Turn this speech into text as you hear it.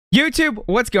YouTube,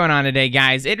 what's going on today,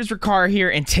 guys? It is Rikar here,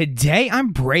 and today I'm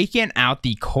breaking out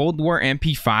the Cold War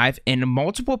MP5, and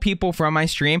multiple people from my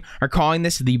stream are calling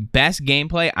this the best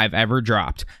gameplay I've ever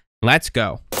dropped. Let's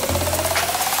go.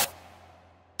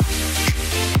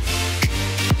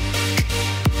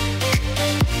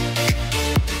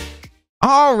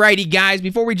 Alrighty, guys,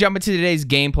 before we jump into today's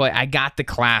gameplay, I got the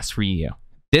class for you.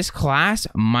 This class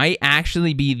might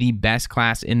actually be the best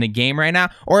class in the game right now,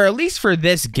 or at least for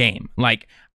this game. Like,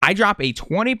 I drop a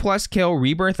 20+ kill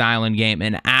Rebirth Island game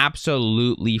and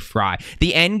absolutely fry.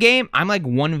 The end game, I'm like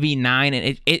 1v9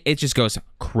 and it just goes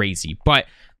crazy. But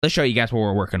let's show you guys what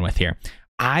we're working with here.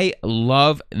 I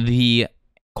love the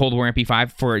Cold War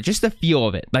MP5 for just the feel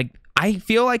of it. Like, I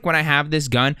feel like when I have this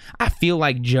gun, I feel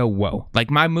like JOEWO.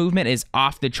 Like, my movement is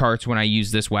off the charts when I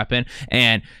use this weapon.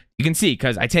 And you can see,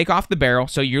 because I take off the barrel,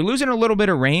 so you're losing a little bit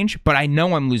of range, but I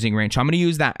know I'm losing range. So I'm going to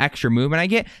use that extra movement I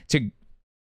get to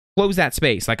close that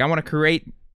space. Like, I want to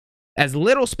create as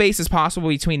little space as possible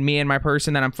between me and my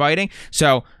person that I'm fighting.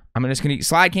 So I'm just going to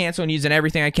slide cancel and using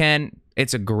everything I can.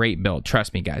 It's a great build.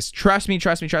 Trust me, guys. Trust me.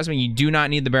 You do not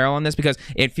need the barrel on this because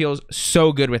it feels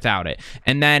so good without it.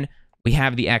 And then we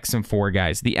have the XM4,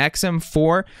 guys. The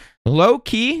XM4,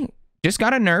 low-key, just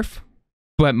got a nerf,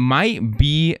 but might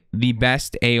be the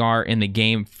best AR in the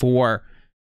game for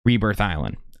Rebirth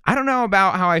Island. I don't know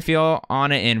about how I feel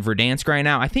on it in Verdansk right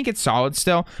now. I think it's solid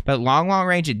still, but long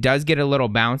range, it does get a little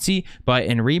bouncy. But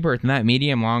in Rebirth, in that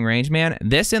medium long range, man,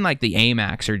 this and like the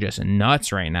AMAX are just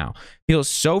nuts right now. Feels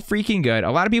so freaking good.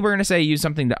 A lot of people are going to say use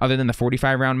something other than the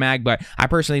 45 round mag, but I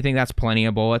personally think that's plenty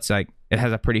of bullets. Like, it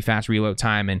has a pretty fast reload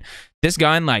time. And this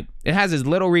gun, like, it has as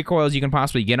little recoil as you can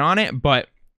possibly get on it, but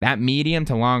that medium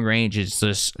to long range is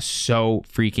just so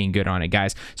freaking good on it,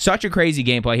 guys. Such a crazy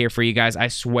gameplay here for you guys. I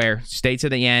swear, stay to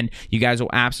the end. You guys will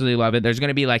absolutely love it. There's going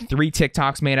to be like 3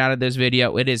 TikToks made out of this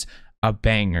video. It is a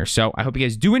banger. So I hope you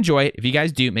guys do enjoy it. If you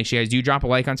guys do, make sure you guys do drop a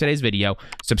like on today's video.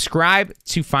 Subscribe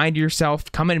to find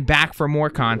yourself coming back for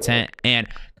more content, and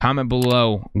comment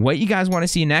below what you guys want to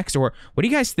see next, or what do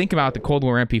you guys think about the Cold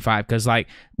War MP5? Because, like,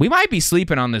 we might be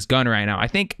sleeping on this gun right now. I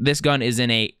think this gun is in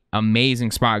a amazing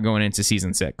spot going into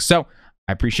season 6. So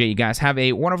I appreciate you guys. Have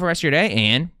a wonderful rest of your day,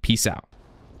 and peace out.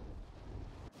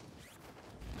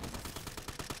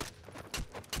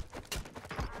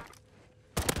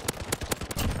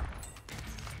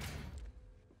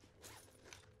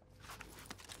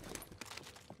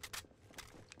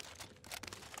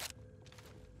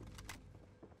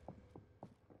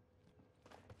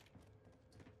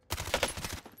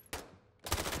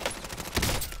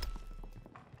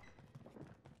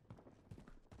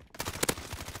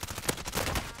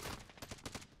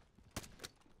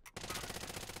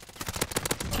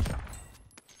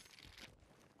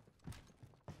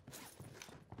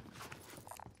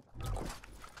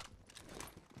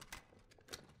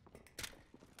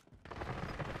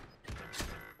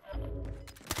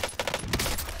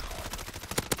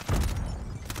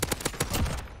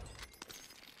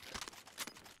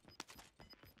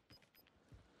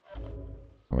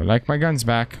 I like my guns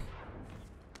back.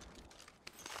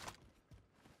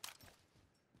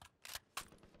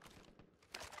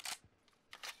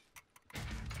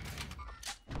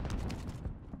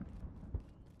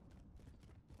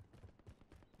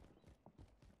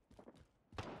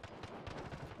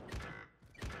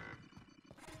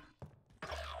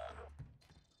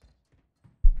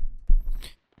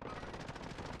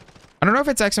 I don't know if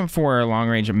it's XM4 or long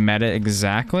range meta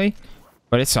exactly,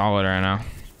 but it's solid right now.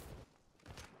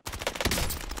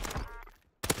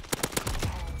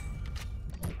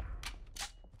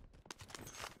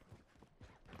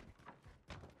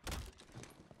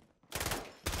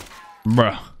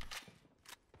 Bruh.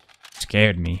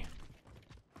 Scared me.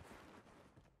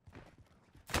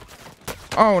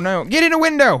 Oh no. Get in a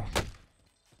window!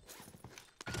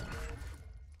 I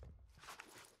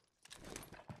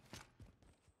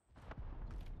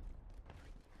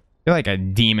feel like a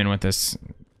demon with this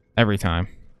every time.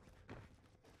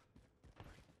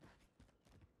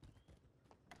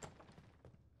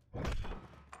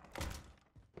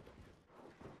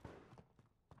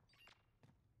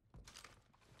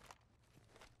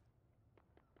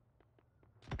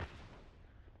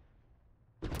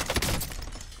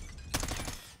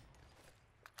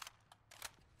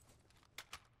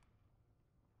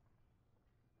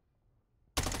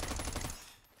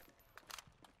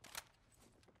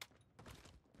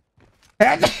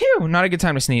 Not a good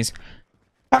time to sneeze.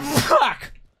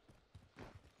 Fuck!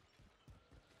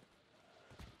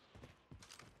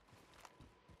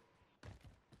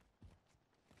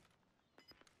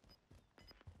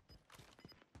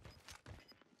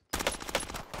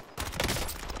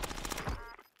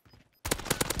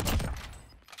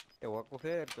 Te voy a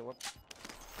coger, te voy a...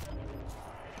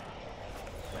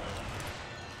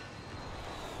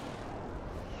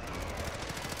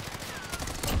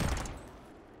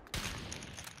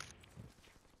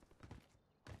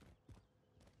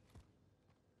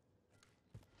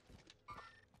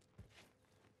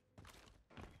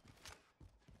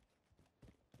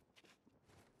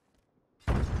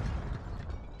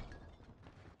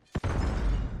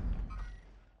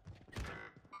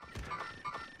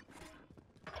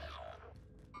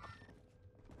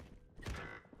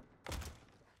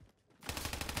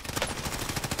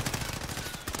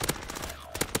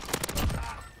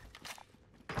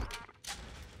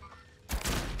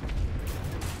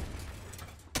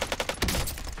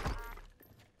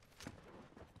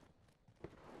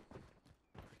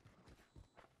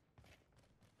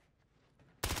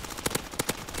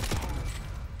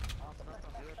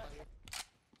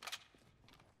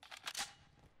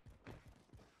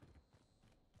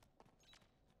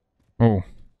 Oh,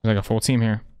 there's like a full team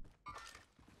here.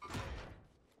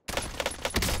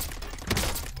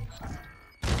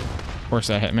 Of course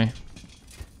that hit me.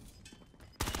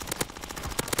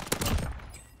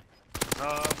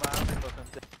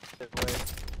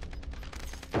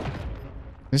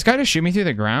 This guy just shoot me through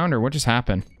the ground, or what just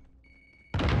happened?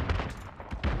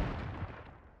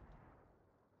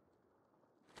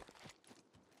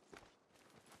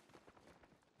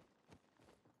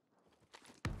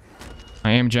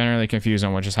 I am generally confused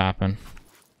on what just happened.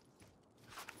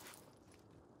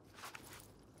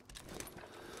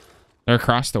 They're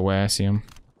across the way, I see them.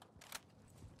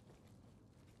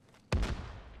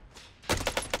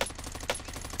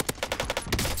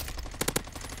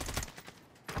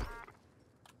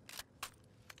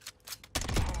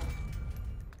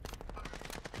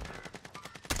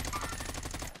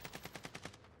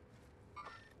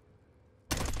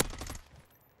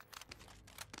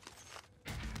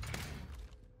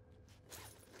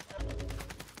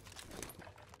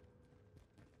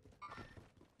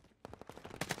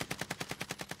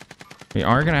 We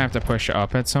are gonna have to push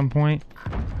up at some point.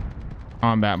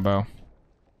 Combat bow.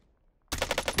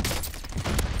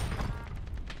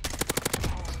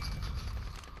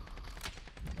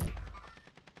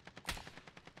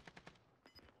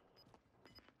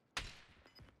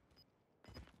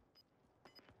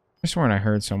 I sworn I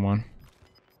heard someone.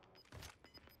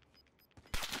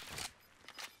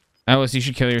 Alice, you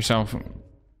should kill yourself and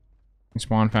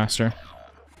spawn faster.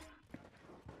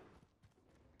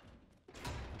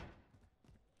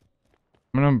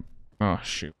 I'm gonna... Oh,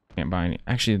 shoot. Can't buy any.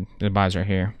 Actually, the buys right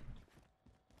here.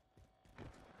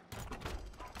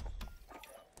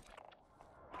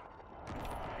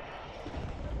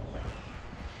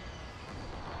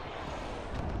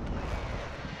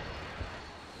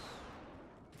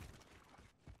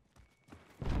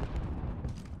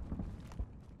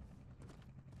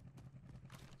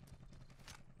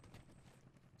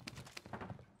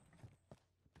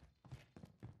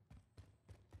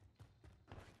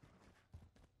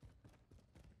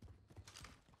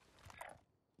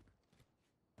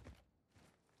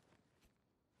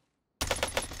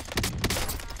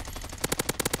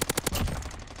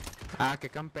 Ah, qué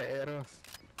camperos.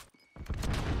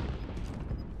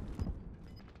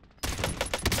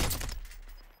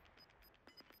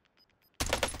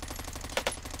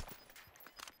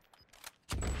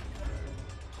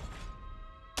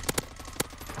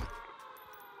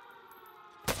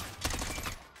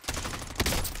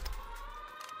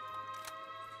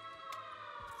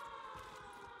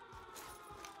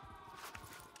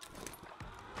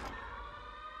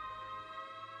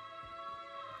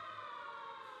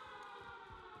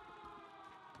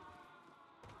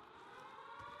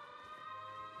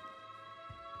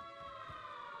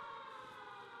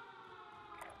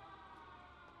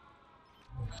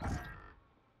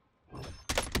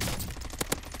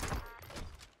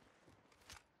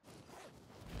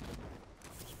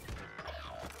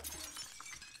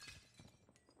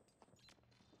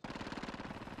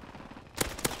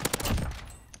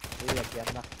 Sí, aquí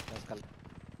anda, la escalera.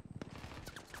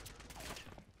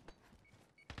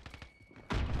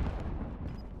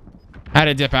 Had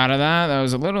to dip out of that. That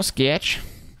was a little sketch.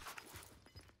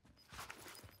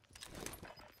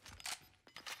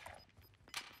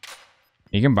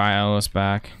 You can buy Ellis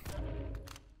back.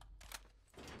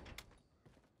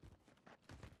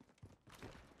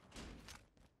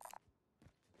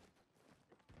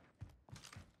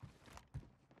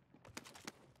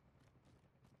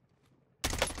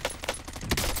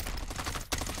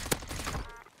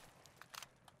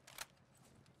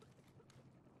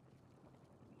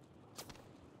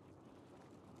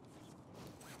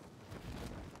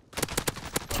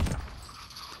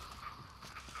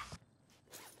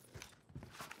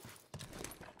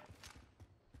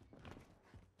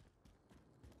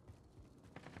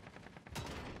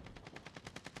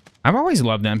 I've always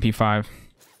loved the MP5.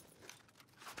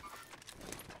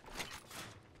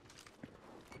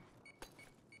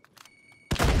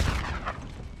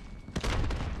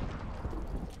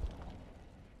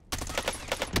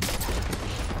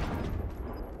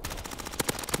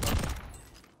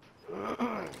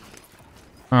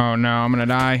 Oh no, I'm gonna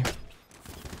die.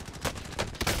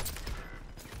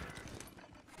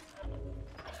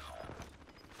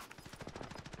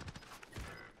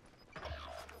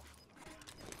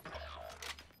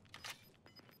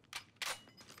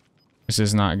 This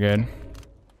is not good.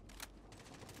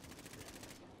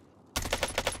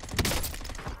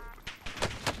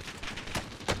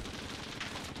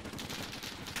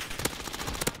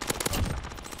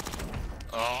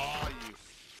 Oh, you.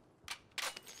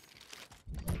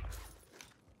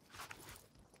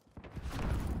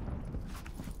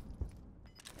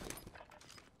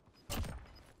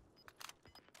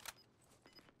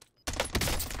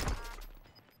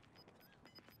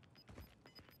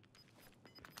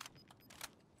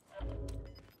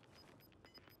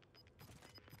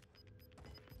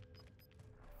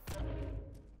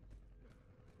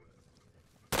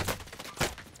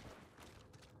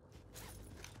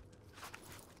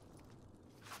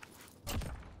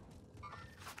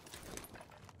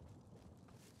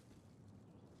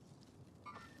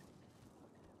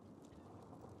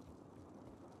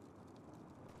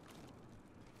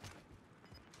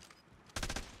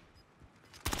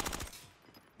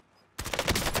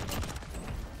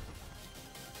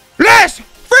 Let's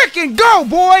freaking go,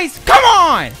 boys! Come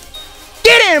on!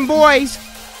 Get in, boys!